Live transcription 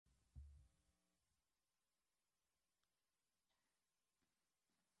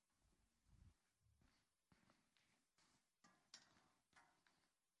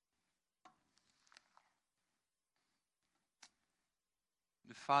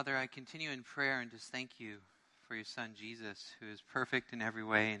Father, I continue in prayer and just thank you for your Son, Jesus, who is perfect in every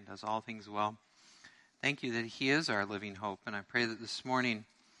way and does all things well. Thank you that he is our living hope, and I pray that this morning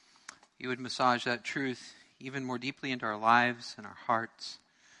you would massage that truth even more deeply into our lives and our hearts,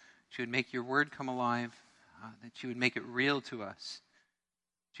 that you would make your word come alive, that you would make it real to us,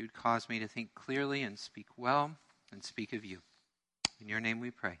 that you would cause me to think clearly and speak well and speak of you. In your name we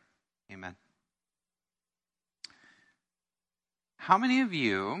pray. Amen. How many of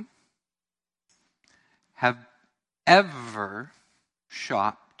you have ever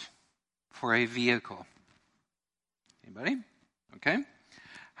shopped for a vehicle? Anybody? Okay.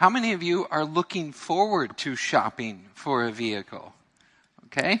 How many of you are looking forward to shopping for a vehicle?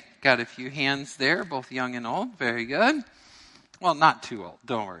 Okay. Got a few hands there, both young and old. Very good. Well, not too old.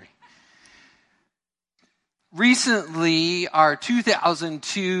 Don't worry. Recently, our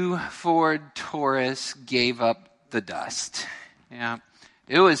 2002 Ford Taurus gave up the dust. Yeah,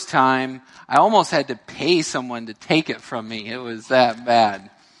 it was time. I almost had to pay someone to take it from me. It was that bad.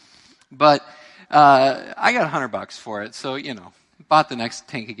 But I got $100 for it, so, bought the next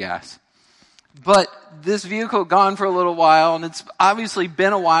tank of gas. But this vehicle gone for a little while, and it's obviously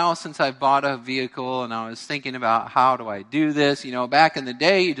been a while since I've bought a vehicle, and I was thinking about how do I do this. Back in the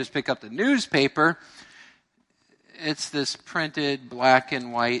day, you just pick up the newspaper. It's this printed black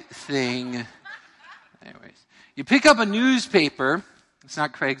and white thing. Anyways. You pick up a newspaper. It's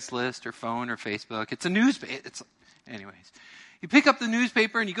not Craigslist or phone or Facebook. It's a newspaper. Anyways. You pick up the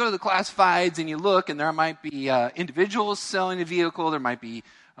newspaper and you go to the classifieds and you look, and there might be individuals selling a vehicle. There might be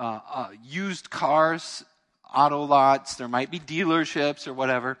used cars, auto lots. There might be dealerships or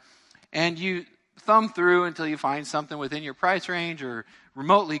whatever. And you thumb through until you find something within your price range or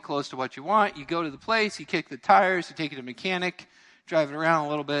remotely close to what you want. You go to the place, you kick the tires, you take it to a mechanic, drive it around a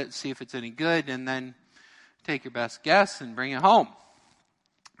little bit, see if it's any good, and then take your best guess and bring it home.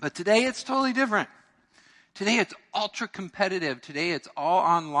 But today it's totally different. Today it's ultra competitive. Today it's all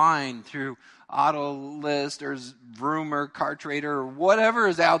online through AutoList or Vroom or CarTrader or whatever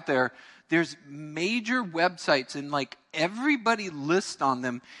is out there. There's major websites and everybody lists on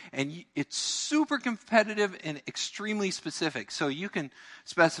them, and it's super competitive and extremely specific. So you can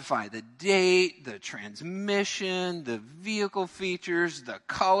specify the date, the transmission, the vehicle features, the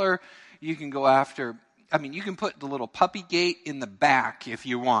color. You can go after, you can put the little puppy gate in the back if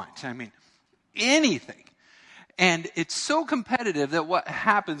you want. Anything. And it's so competitive that what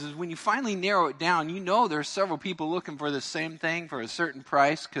happens is when you finally narrow it down, there's several people looking for the same thing for a certain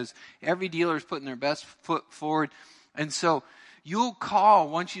price because every dealer is putting their best foot forward. And so you'll call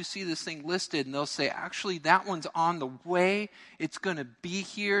once you see this thing listed, and they'll say, actually, that one's on the way. It's going to be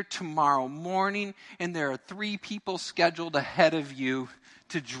here tomorrow morning, and there are 3 people scheduled ahead of you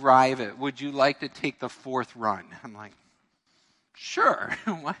to drive it. Would you like to take the 4th run? I'm like, sure,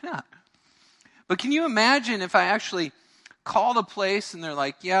 why not? But can you imagine if I actually called a place and they're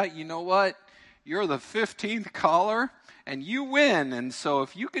like, yeah, you know what? You're the 15th caller and you win. And so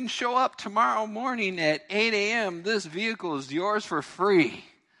if you can show up tomorrow morning at 8 a.m., this vehicle is yours for free.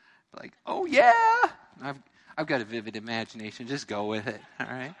 Like, oh yeah. I've got a vivid imagination. Just go with it. All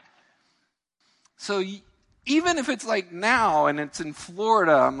right. So even if it's like now and it's in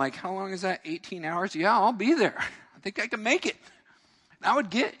Florida, I'm like, how long is that? 18 hours? Yeah, I'll be there. I think I can make it. I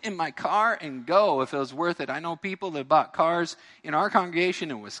would get in my car and go if it was worth it. I know people that bought cars in our congregation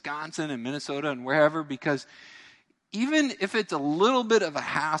in Wisconsin and Minnesota and wherever, because even if it's a little bit of a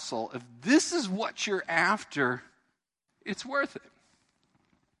hassle, if this is what you're after, it's worth it.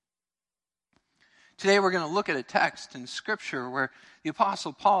 Today we're going to look at a text in Scripture where the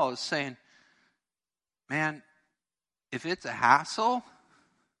Apostle Paul is saying, man, if it's a hassle,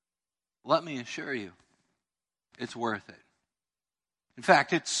 let me assure you, it's worth it. In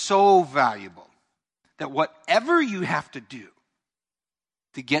fact, it's so valuable that whatever you have to do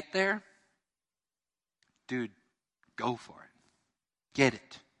to get there, dude, go for it. Get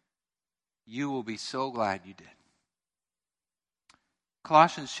it. You will be so glad you did.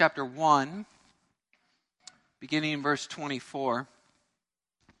 Colossians chapter 1, beginning in verse 24.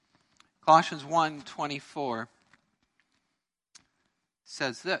 Colossians 1:24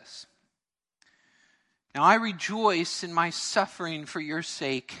 says this. Now I rejoice in my suffering for your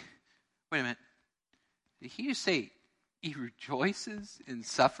sake. Wait a minute. Did he just say he rejoices in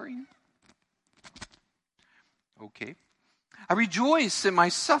suffering? Okay. I rejoice in my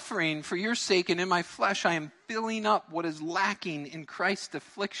suffering for your sake, and in my flesh I am filling up what is lacking in Christ's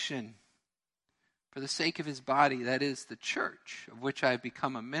affliction for the sake of his body, that is the church, of which I have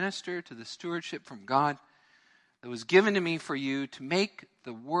become a minister to the stewardship from God that was given to me for you to make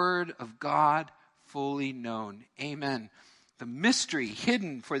the word of God fully known. Amen. the mystery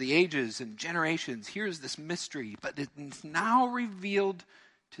hidden for the ages and generations. Here's this mystery, but it's now revealed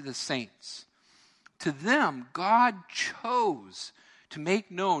to the saints. To them, God chose to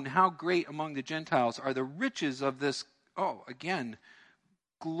make known how great among the Gentiles are the riches of this,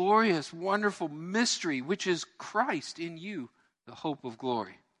 glorious, wonderful mystery, which is Christ in you, the hope of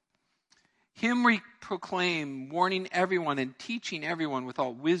glory. Him we proclaim, warning everyone and teaching everyone with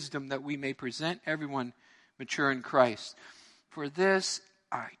all wisdom, that we may present everyone mature in Christ. For this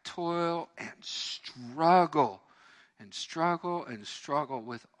I toil and struggle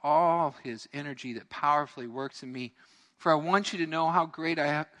with all his energy that powerfully works in me. For I want you to know how great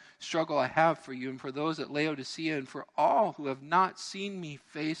struggle I have for you, and for those at Laodicea, and for all who have not seen me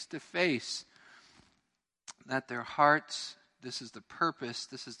face to face, that their hearts, this is the purpose,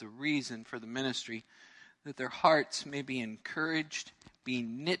 this is the reason for the ministry, that their hearts may be encouraged,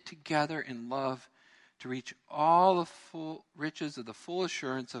 being knit together in love, to reach all the full riches of the full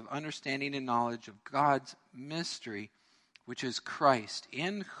assurance of understanding and knowledge of God's mystery, which is Christ,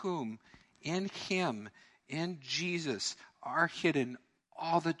 in whom, in him, in Jesus, are hidden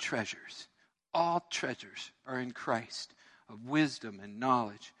all the treasures. All treasures are in Christ, of wisdom and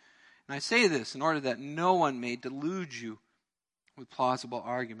knowledge. And I say this in order that no one may delude you with plausible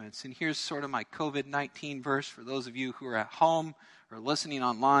arguments. And here's sort of my COVID-19 verse for those of you who are at home or listening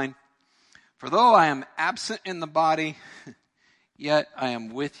online. For though I am absent in the body, yet I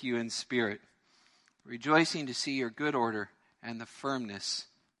am with you in spirit, rejoicing to see your good order and the firmness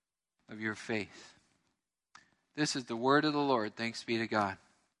of your faith. This is the word of the Lord. Thanks be to God.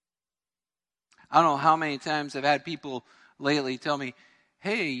 I don't know how many times I've had people lately tell me,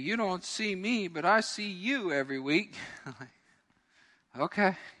 hey, you don't see me, but I see you every week. I'm like,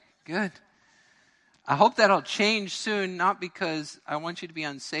 okay, good. I hope that'll change soon, not because I want you to be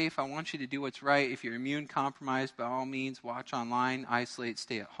unsafe. I want you to do what's right. If you're immune compromised, by all means, watch online, isolate,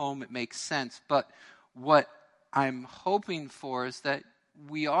 stay at home. It makes sense. But what I'm hoping for is that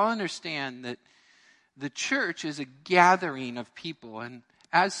we all understand that the church is a gathering of people, and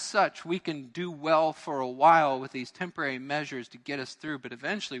as such, we can do well for a while with these temporary measures to get us through, but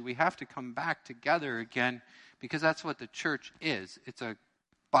eventually we have to come back together again, because that's what the church is. It's a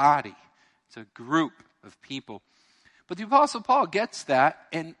body. It's a group of people. But the Apostle Paul gets that,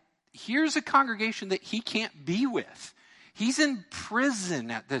 and here's a congregation that he can't be with. He's in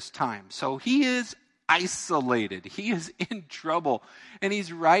prison at this time, so he is isolated. He is in trouble, and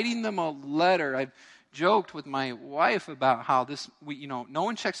he's writing them a letter. I've joked with my wife about how no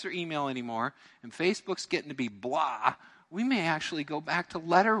one checks their email anymore, and Facebook's getting to be blah. We may actually go back to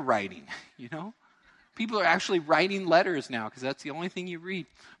letter writing, People are actually writing letters now because that's the only thing you read.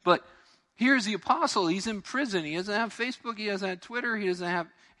 But here's the apostle. He's in prison. He doesn't have Facebook. He doesn't have Twitter. And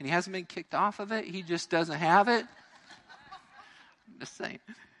he hasn't been kicked off of it. He just doesn't have it. I'm just saying.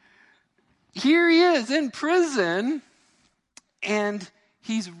 Here he is in prison, and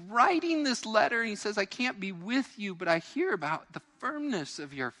he's writing this letter, and he says, I can't be with you, but I hear about the firmness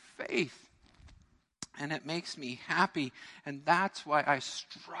of your faith, and it makes me happy, and that's why I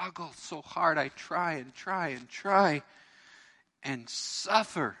struggle so hard. I try and try and try and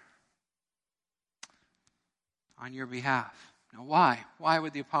suffer on your behalf. Now, why? Why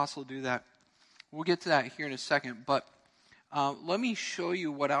would the apostle do that? We'll get to that here in a second, but let me show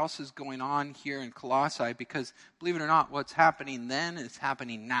you what else is going on here in Colossae, because believe it or not, what's happening then is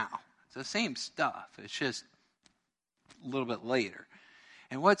happening now. It's the same stuff. It's just a little bit later.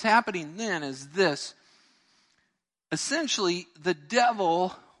 And what's happening then is this. Essentially, the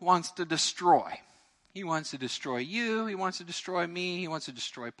devil wants to destroy. He wants to destroy you. He wants to destroy me. He wants to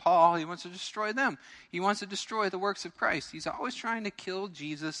destroy Paul. He wants to destroy them. He wants to destroy the works of Christ. He's always trying to kill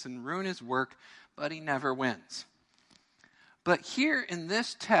Jesus and ruin his work, but he never wins. But here in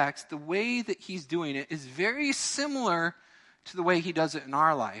this text, the way that he's doing it is very similar to the way he does it in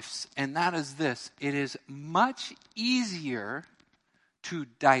our lives. And that is this. It is much easier to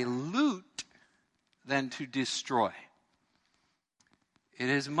dilute than to destroy. It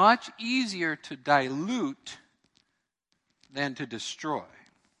is much easier to dilute than to destroy.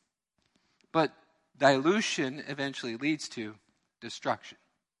 But dilution eventually leads to destruction.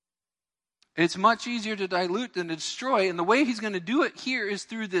 It's much easier to dilute than to destroy, and the way he's going to do it here is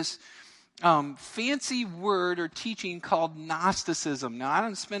through this fancy word or teaching called Gnosticism. Now, I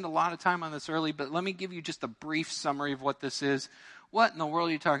didn't spend a lot of time on this early, but let me give you just a brief summary of what this is. What in the world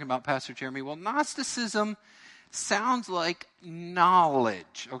are you talking about, Pastor Jeremy? Well, Gnosticism sounds like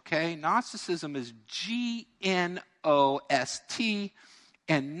knowledge, okay? Gnosticism is G-N-O-S-T,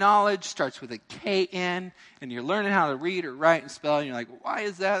 and knowledge starts with a K-N, and you're learning how to read or write and spell, and you're like, why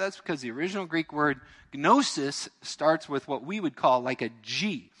is that? That's because the original Greek word Gnosis starts with what we would call like a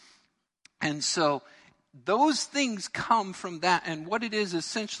G. And so those things come from that. And what it is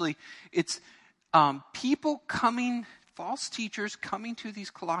essentially, it's people coming, false teachers coming to these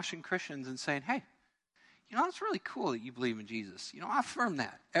Colossian Christians and saying, hey, it's really cool that you believe in Jesus. I affirm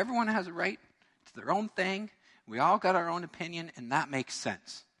that. Everyone has a right to their own thing. We all got our own opinion, and that makes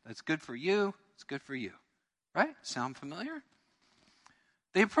sense. That's good for you. It's good for you. Right? Sound familiar?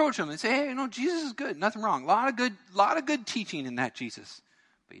 They approach them and say, hey, Jesus is good. Nothing wrong. A lot of good teaching in that Jesus.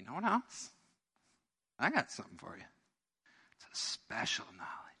 But you know what else? I got something for you. It's a special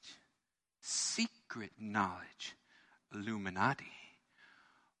knowledge. Secret knowledge. Illuminati.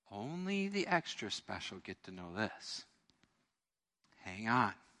 Only the extra special get to know this. Hang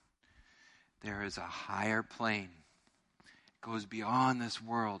on. There is a higher plane. It goes beyond this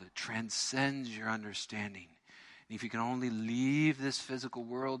world. It transcends your understanding. And if you can only leave this physical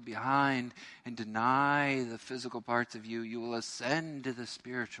world behind and deny the physical parts of you, you will ascend to the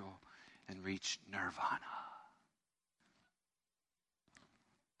spiritual and reach nirvana.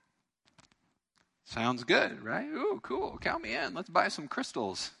 Sounds good, right? Ooh, cool. Count me in. Let's buy some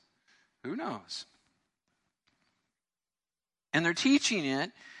crystals. Who knows? And they're teaching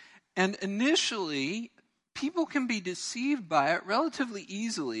it, and initially, people can be deceived by it relatively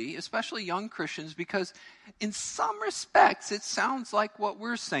easily, especially young Christians, because in some respects, it sounds like what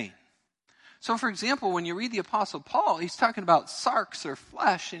we're saying. So, for example, when you read the Apostle Paul, he's talking about sarx or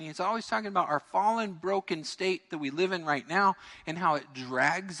flesh, and he's always talking about our fallen, broken state that we live in right now and how it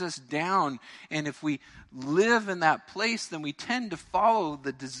drags us down. And if we live in that place, then we tend to follow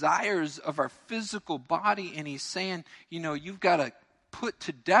the desires of our physical body. And he's saying, you've got to put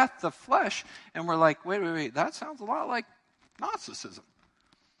to death the flesh. And we're like, wait, that sounds a lot like Gnosticism.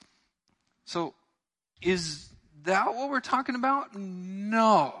 So, is that what we're talking about?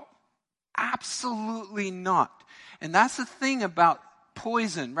 No. Absolutely not. And that's the thing about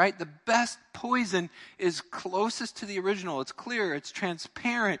poison, right? The best poison is closest to the original. It's clear, it's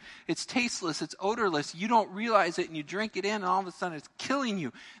transparent, it's tasteless, it's odorless. You don't realize it and you drink it in and all of a sudden it's killing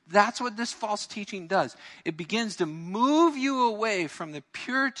you. That's what this false teaching does. It begins to move you away from the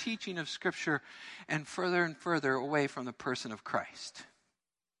pure teaching of Scripture and further away from the person of Christ.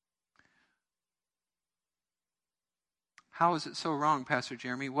 How is it so wrong, Pastor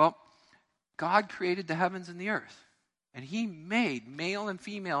Jeremy? Well, God created the heavens and the earth. And he made male and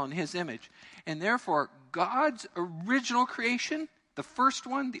female in his image. And therefore, God's original creation, the first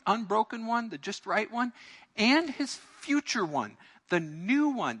one, the unbroken one, the just right one, and his future one, the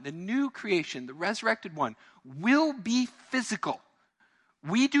new creation, the resurrected one, will be physical.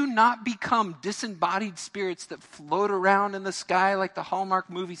 We do not become disembodied spirits that float around in the sky like the Hallmark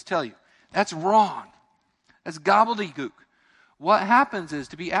movies tell you. That's wrong. That's gobbledygook. What happens is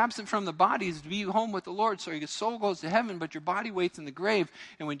to be absent from the body is to be home with the Lord. So your soul goes to heaven, but your body waits in the grave.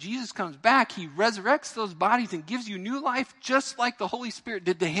 And when Jesus comes back, he resurrects those bodies and gives you new life just like the Holy Spirit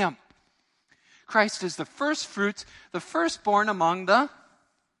did to him. Christ is the first fruits, the firstborn among the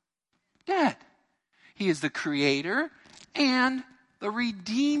dead. He is the creator and the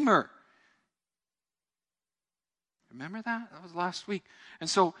redeemer. Remember that? That was last week. And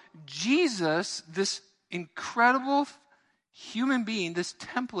so Jesus, this incredible human being, this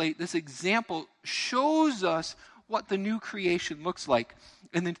template, this example, shows us what the new creation looks like.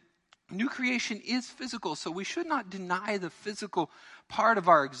 And the new creation is physical, so we should not deny the physical part of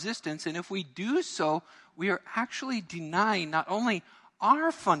our existence. And if we do so, we are actually denying not only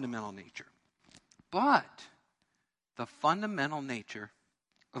our fundamental nature, but the fundamental nature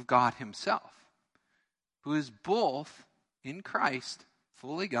of God himself, who is both in Christ,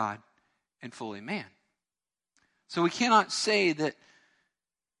 fully God and fully man. So we cannot say that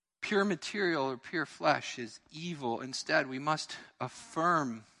pure material or pure flesh is evil. Instead, we must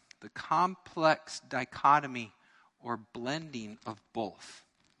affirm the complex dichotomy or blending of both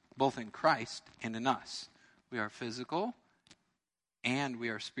in Christ and in us. We are physical and we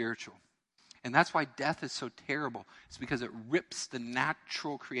are spiritual. And that's why death is so terrible. It's because it rips the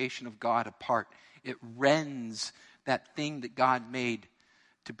natural creation of God apart. It rends that thing that God made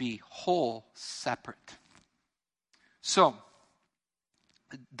to be whole, separate. So,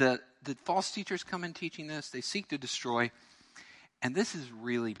 the false teachers come in teaching this. They seek to destroy. And this is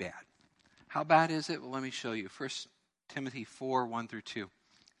really bad. How bad is it? Well, let me show you. 1 Timothy 4, 1 through 2. It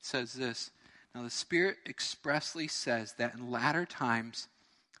says this. Now, the Spirit expressly says that in latter times,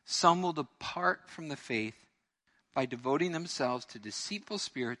 some will depart from the faith by devoting themselves to deceitful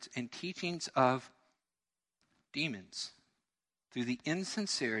spirits and teachings of demons through the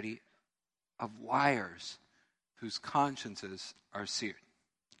insincerity of liars whose consciences are seared.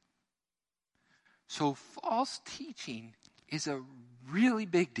 So false teaching is a really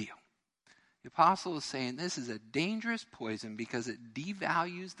big deal. The apostle is saying this is a dangerous poison because it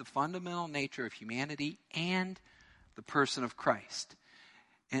devalues the fundamental nature of humanity and the person of Christ.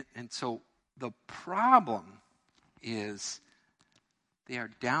 And so the problem is they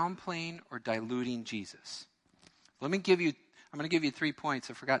are downplaying or diluting Jesus. I'm going to give you 3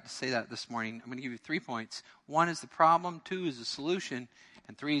 points. I forgot to say that this morning. I'm going to give you 3 points. 1 is the problem, 2 is the solution,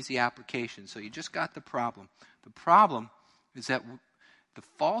 and 3 is the application. So you just got the problem. The problem is that the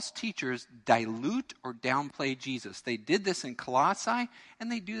false teachers dilute or downplay Jesus. They did this in Colossae,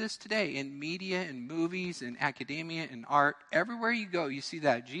 and they do this today in media, in movies, in academia, in art. Everywhere you go, you see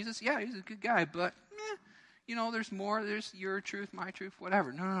that. Jesus, yeah, he's a good guy, but, there's more. There's your truth, my truth,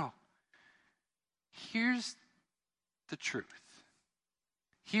 whatever. No. Here's the truth.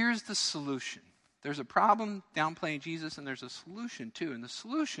 Here's the solution. There's a problem downplaying Jesus, and there's a solution too. And the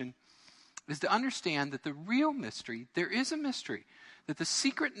solution is to understand that the real mystery, there is a mystery, that the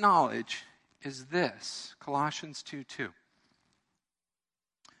secret knowledge is this, Colossians 2:2.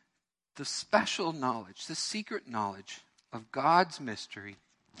 The special knowledge, the secret knowledge of God's mystery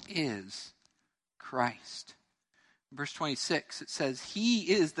is Christ. Verse 26, it says, He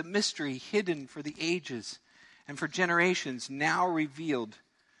is the mystery hidden for the ages and for generations, now revealed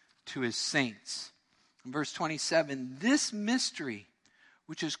to His saints. In verse 27, this mystery,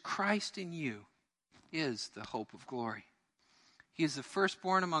 which is Christ in you, is the hope of glory. He is the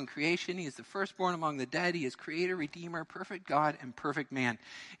firstborn among creation. He is the firstborn among the dead. He is creator, redeemer, perfect God, and perfect man.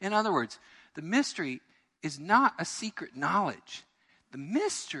 In other words, the mystery is not a secret knowledge. The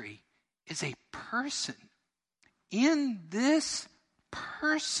mystery is a person. In this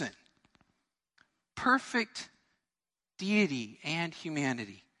person, perfect deity and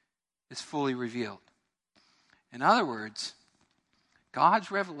humanity is fully revealed. In other words,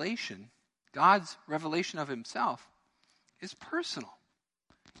 God's revelation of Himself is personal.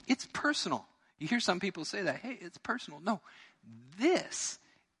 It's personal. You hear some people say that, hey, it's personal. No, this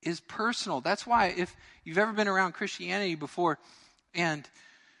is personal. That's why if you've ever been around Christianity before and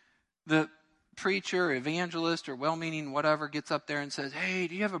the preacher, evangelist, or well-meaning whatever gets up there and says, hey,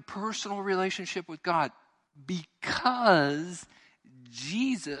 do you have a personal relationship with God? Because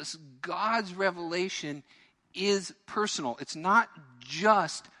Jesus, God's revelation is personal. It's not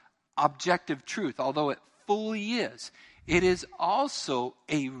just objective truth, although it fully is. It is also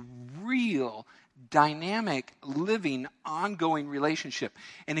a real, dynamic, living, ongoing relationship.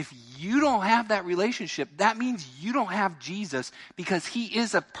 And if you don't have that relationship, that means you don't have Jesus because He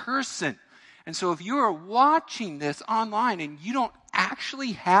is a person. And so if you are watching this online and you don't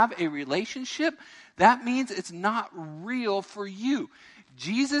actually have a relationship, that means it's not real for you.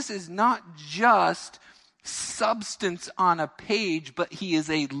 Jesus is not just substance on a page, but He is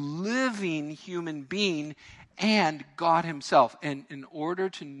a living human being and God Himself. And in order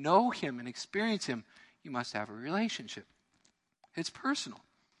to know Him and experience Him, you must have a relationship. It's personal.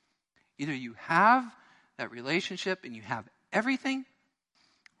 Either you have that relationship and you have everything,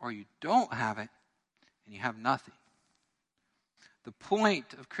 or you don't have it and you have nothing. The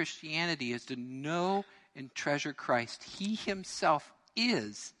point of Christianity is to know and treasure Christ. He Himself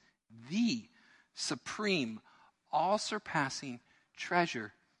is the supreme, all-surpassing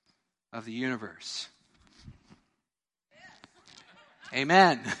treasure of the universe.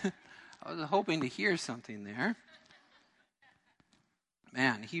 Amen. I was hoping to hear something there.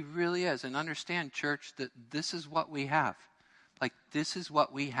 Man, He really is. And understand, church, that this is what we have. Like, this is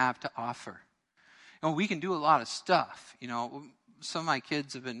what we have to offer. We can do a lot of stuff. Some of my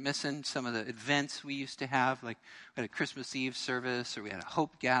kids have been missing some of the events we used to have. Like, we had a Christmas Eve service, or we had a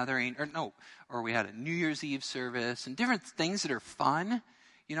Hope Gathering, or we had a New Year's Eve service, and different things that are fun,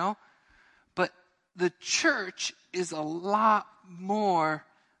 But the church is a lot more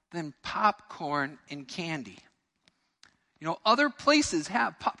than popcorn and candy. Other places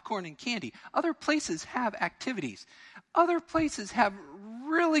have popcorn and candy. Other places have activities. Other places have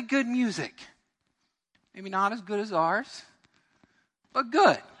really good music. Maybe not as good as ours, but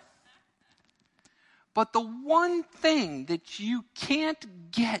good. But the one thing that you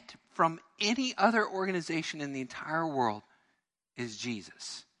can't get from any other organization in the entire world is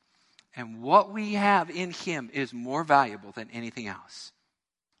Jesus. And what we have in Him is more valuable than anything else.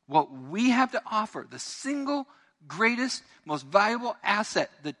 What we have to offer, the single greatest, most valuable asset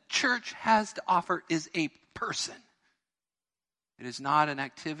the church has to offer, is a person. It is not an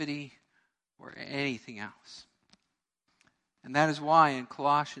activity or anything else. And that is why in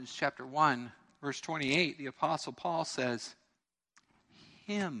Colossians chapter 1, verse 28, the Apostle Paul says,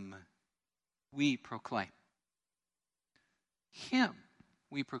 Him we proclaim. Him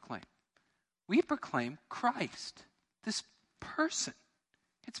we proclaim. We proclaim Christ, this person.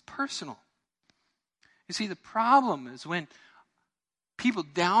 It's personal. You see, the problem is when people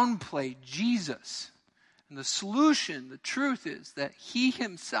downplay Jesus. And the solution, the truth is that he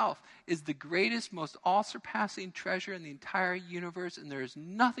himself is the greatest, most all-surpassing treasure in the entire universe, and there is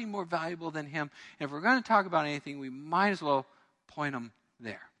nothing more valuable than him. And if we're going to talk about anything, we might as well point them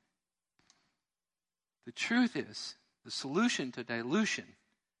there. The truth is, the solution to dilution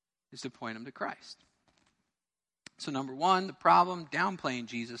is to point them to Christ. So number one, the problem, downplaying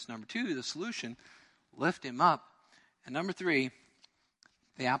Jesus. Number two, the solution, lift him up. And number three,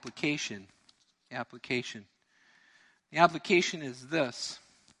 the application. The application. The application is this: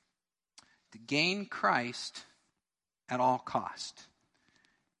 to gain Christ at all cost.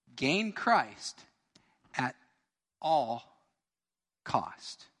 Gain Christ at all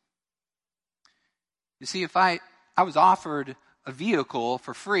cost. You see, if I was offered a vehicle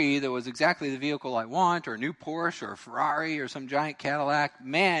for free that was exactly the vehicle I want, or a new Porsche or a Ferrari or some giant Cadillac,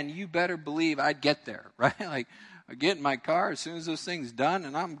 man, you better believe I'd get there, right? Like, I get in my car as soon as this thing's done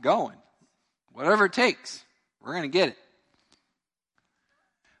and I'm going. Whatever it takes, we're going to get it.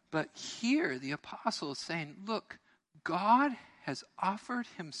 But here the apostle is saying, look, God has offered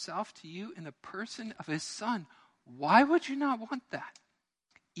himself to you in the person of his Son. Why would you not want that?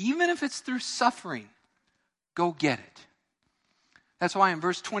 Even if it's through suffering, go get it. That's why in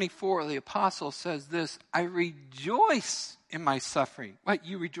verse 24, the apostle says this: I rejoice in my suffering. What,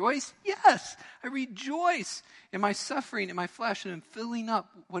 you rejoice? Yes, I rejoice in my suffering, in my flesh, and in filling up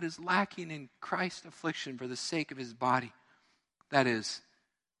what is lacking in Christ's affliction for the sake of his body. That is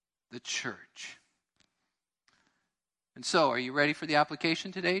the church. And so, are you ready for the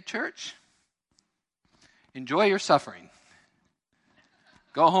application today, church? Enjoy your suffering.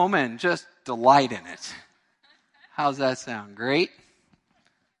 Go home and just delight in it. How's that sound? Great?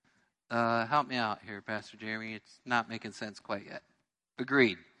 Help me out here, Pastor Jeremy. It's not making sense quite yet.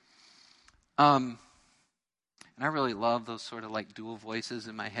 Agreed. And I really love those sort of like dual voices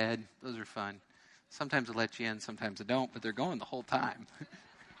in my head. Those are fun. Sometimes I let you in, sometimes I don't, but they're going the whole time.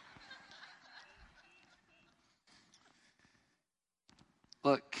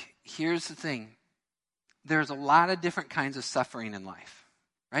 Look, here's the thing. There's a lot of different kinds of suffering in life,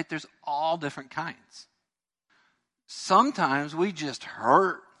 right? There's all different kinds. Sometimes we just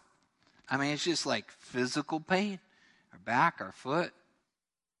hurt. I mean, it's just like physical pain. Our back, our foot,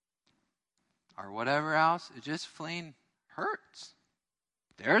 or whatever else. It just plain hurts.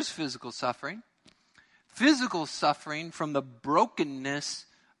 There's physical suffering. Physical suffering from the brokenness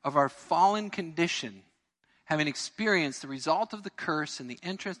of our fallen condition, having experienced the result of the curse and the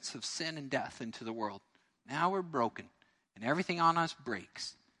entrance of sin and death into the world. Now we're broken, and everything on us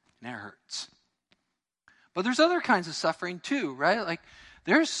breaks, and it hurts. But there's other kinds of suffering too, right? Like,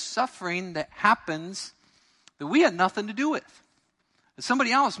 there's suffering that happens that we had nothing to do with. That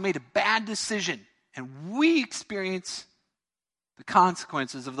somebody else made a bad decision, and we experience the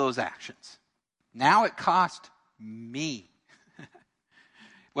consequences of those actions. Now it cost me.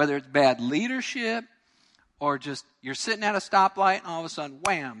 Whether it's bad leadership, or just you're sitting at a stoplight and all of a sudden,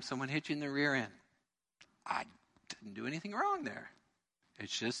 wham, someone hit you in the rear end. I didn't do anything wrong there.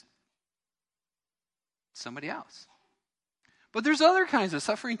 It's just somebody else. But there's other kinds of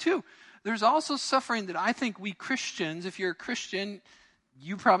suffering too. There's also suffering that I think we Christians, if you're a Christian,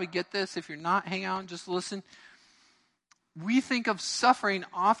 you probably get this. If you're not, hang out and just listen. We think of suffering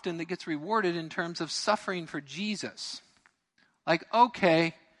often that gets rewarded in terms of suffering for Jesus. Like,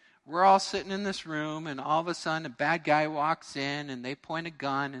 okay, we're all sitting in this room and all of a sudden a bad guy walks in and they point a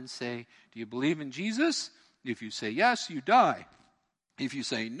gun and say, do you believe in Jesus? If you say yes, you die. If you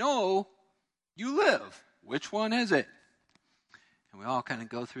say no, you live. Which one is it? And we all kind of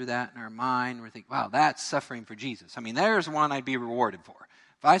go through that in our mind. We're thinking, wow, that's suffering for Jesus. I mean, there's one I'd be rewarded for.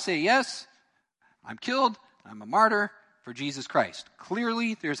 If I say yes, I'm killed, I'm a martyr for Jesus Christ.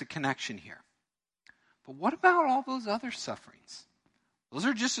 Clearly, there's a connection here. But what about all those other sufferings? Those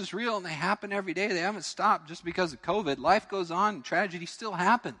are just as real and they happen every day. They haven't stopped just because of COVID. Life goes on and tragedy still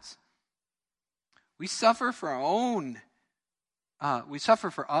happens. We suffer for our own, we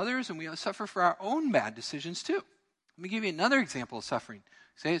suffer for others, and we suffer for our own bad decisions too. Let me give you another example of suffering.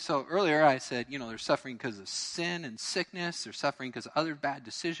 So earlier I said, there's suffering because of sin and sickness. There's suffering because of other bad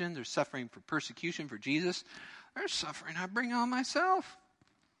decisions. There's suffering for persecution for Jesus. There's suffering I bring on myself.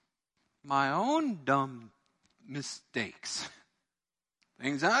 My own dumb mistakes.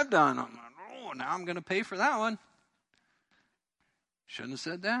 Things I've done. I'm like, now I'm going to pay for that one. Shouldn't have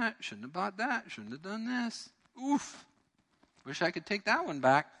said that. Shouldn't have bought that. Shouldn't have done this. Oof. Wish I could take that one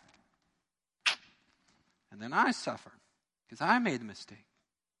back. And then I suffer because I made the mistake.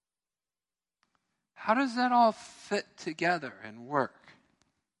 How does that all fit together and work?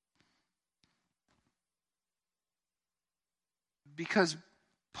 Because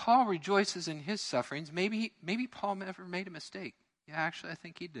Paul rejoices in his sufferings. Maybe Paul never made a mistake. Yeah, actually, I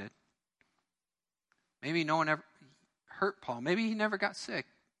think he did. Maybe no one ever hurt Paul. Maybe he never got sick.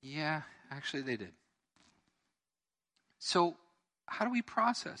 Yeah, actually, they did. So, how do we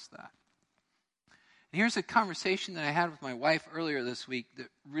process that? And here's a conversation that I had with my wife earlier this week that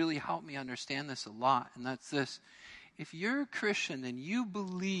really helped me understand this a lot, and that's this. If you're a Christian, then you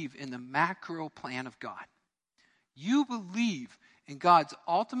believe in the macro plan of God. You believe in God's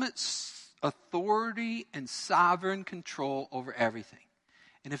ultimate authority and sovereign control over everything.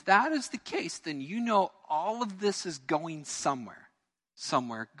 And if that is the case, then you know all of this is going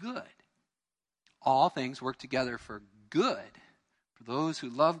somewhere good. All things work together for good for those who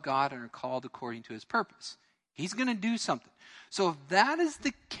love God and are called according to his purpose. He's going to do something. So if that is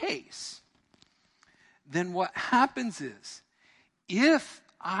the case, then what happens is, if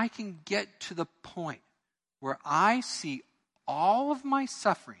I can get to the point where I see all of my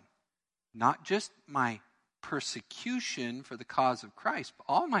suffering, not just my persecution for the cause of Christ,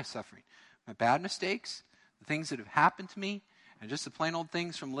 but all my suffering, my bad mistakes, the things that have happened to me, and just the plain old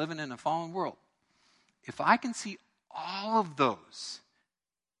things from living in a fallen world. If I can see all of those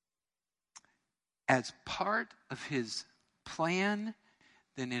as part of his plan,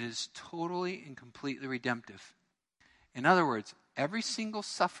 then it is totally and completely redemptive. In other words, every single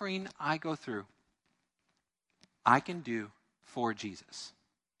suffering I go through, I can do for Jesus.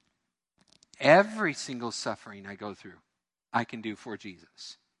 Every single suffering I go through, I can do for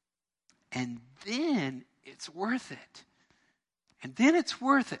Jesus. And then it's worth it. And then it's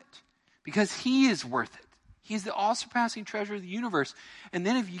worth it because he is worth it. He's the all-surpassing treasure of the universe. And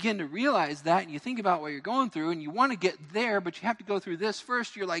then if you begin to realize that and you think about what you're going through and you want to get there, but you have to go through this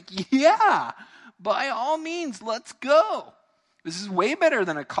first, you're like, yeah, by all means, let's go. This is way better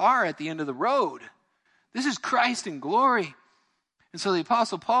than a car at the end of the road. This is Christ in glory. And so the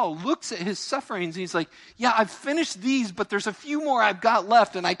Apostle Paul looks at his sufferings and he's like, yeah, I've finished these, but there's a few more I've got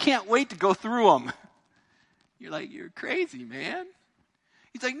left and I can't wait to go through them. You're like, you're crazy, man.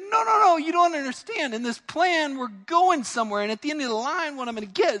 He's like, no, you don't understand. In this plan, we're going somewhere. And at the end of the line, what I'm going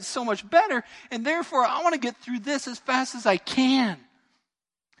to get is so much better. And therefore, I want to get through this as fast as I can.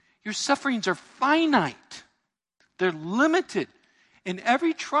 Your sufferings are finite. They're limited. In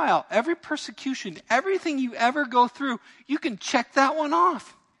every trial, every persecution, everything you ever go through, you can check that one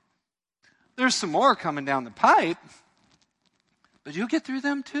off. There's some more coming down the pipe, but you'll get through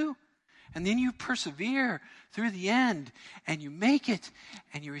them too. And then you persevere through the end, and you make it,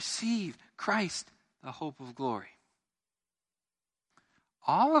 and you receive Christ, the hope of glory.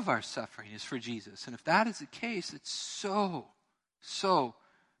 All of our suffering is for Jesus. And if that is the case, it's so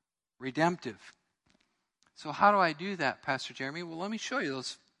redemptive. So how do I do that, Pastor Jeremy? Well, let me show you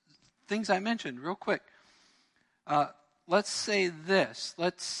those things I mentioned real quick. Let's say this.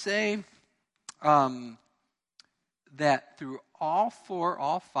 Let's say that through all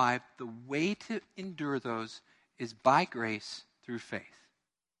five, the way to endure those is by grace through faith.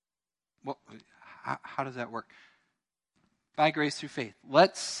 Well, how does that work? By grace through faith.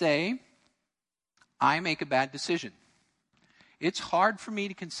 Let's say I make a bad decision. It's hard for me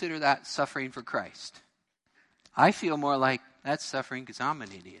to consider that suffering for Christ. I feel more like that's suffering because I'm an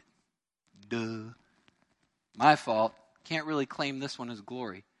idiot. Duh. My fault. Can't really claim this one as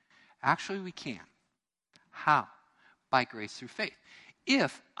glory. Actually, we can. How? By grace through faith.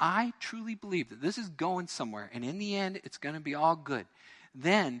 If I truly believe that this is going somewhere and in the end it's going to be all good,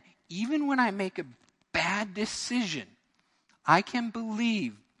 then even when I make a bad decision, I can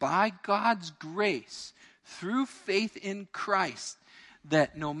believe by God's grace through faith in Christ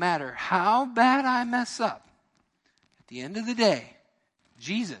that no matter how bad I mess up, at the end of the day,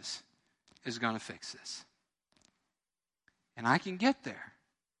 Jesus is going to fix this. And I can get there.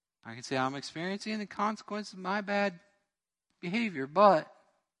 I can say I'm experiencing the consequences of my bad behavior, but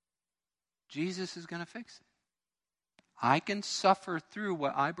Jesus is going to fix it. I can suffer through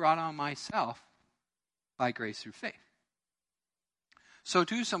what I brought on myself by grace through faith. So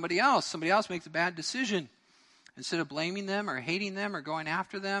too, somebody else makes a bad decision. Instead of blaming them or hating them or going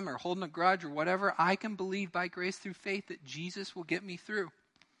after them or holding a grudge or whatever, I can believe by grace through faith that Jesus will get me through.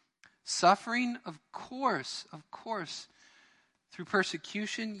 Suffering, of course, through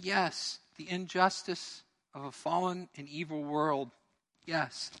persecution, yes. The injustice of a fallen and evil world,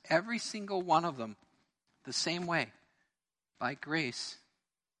 yes. Every single one of them, the same way, by grace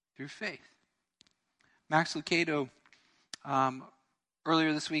through faith. Max Lucado,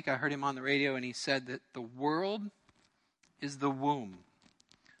 earlier this week I heard him on the radio and he said that the world is the womb.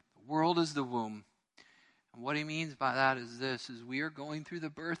 The world is the womb. And what he means by that is this, is we are going through the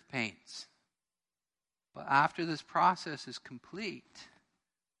birth pains. But after this process is complete,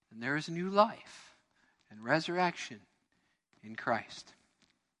 then there is new life and resurrection in Christ.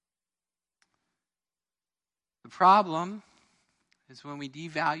 The problem is when we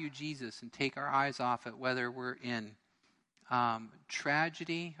devalue Jesus and take our eyes off it, whether we're in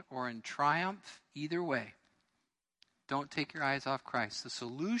tragedy or in triumph, either way, don't take your eyes off Christ. The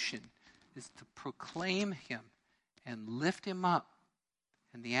solution is to proclaim him and lift him up.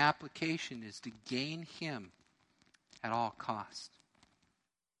 And the application is to gain him at all cost.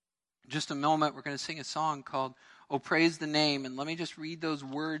 In just a moment, we're going to sing a song called "Oh, Praise the Name." And let me just read those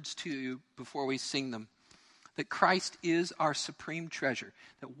words to you before we sing them. That Christ is our supreme treasure.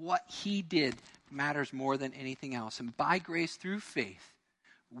 That what he did matters more than anything else. And by grace through faith,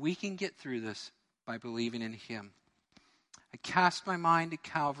 we can get through this by believing in him. I cast my mind to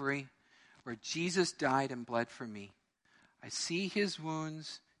Calvary, where Jesus died and bled for me. I see his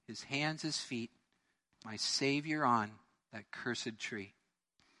wounds, his hands, his feet, my Savior on that cursed tree.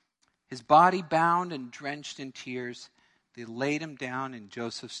 His body bound and drenched in tears, they laid him down in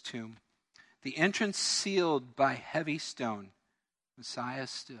Joseph's tomb. The entrance sealed by heavy stone, Messiah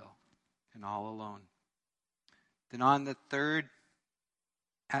still and all alone. Then on the third,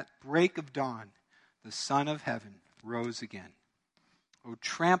 at break of dawn, the Son of Heaven rose again. O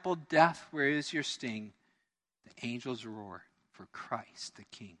trampled death, where is your sting? The angels roar for Christ the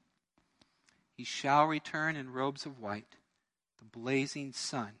King. He shall return in robes of white. The blazing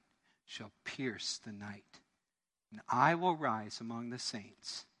sun shall pierce the night. And I will rise among the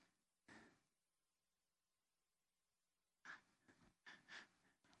saints.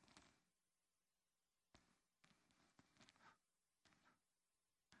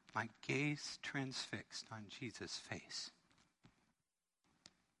 My gaze transfixed on Jesus' face.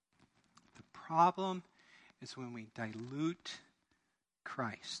 The problem is when we dilute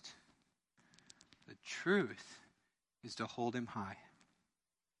Christ. The truth is to hold him high.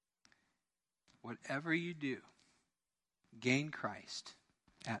 Whatever you do, gain Christ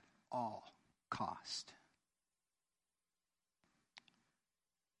at all cost.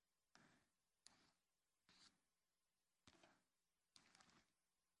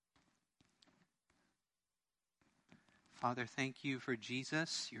 Father, thank you for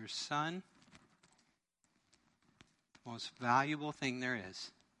Jesus, your Son, the most valuable thing there is.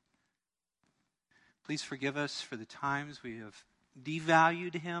 Please forgive us for the times we have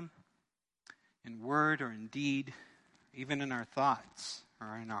devalued him in word or in deed, even in our thoughts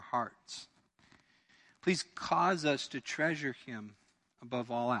or in our hearts. Please cause us to treasure him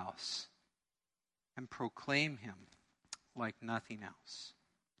above all else and proclaim him like nothing else.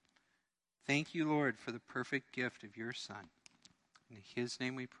 Thank you, Lord, for the perfect gift of your Son. In his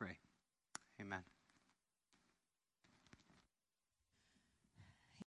name we pray. Amen.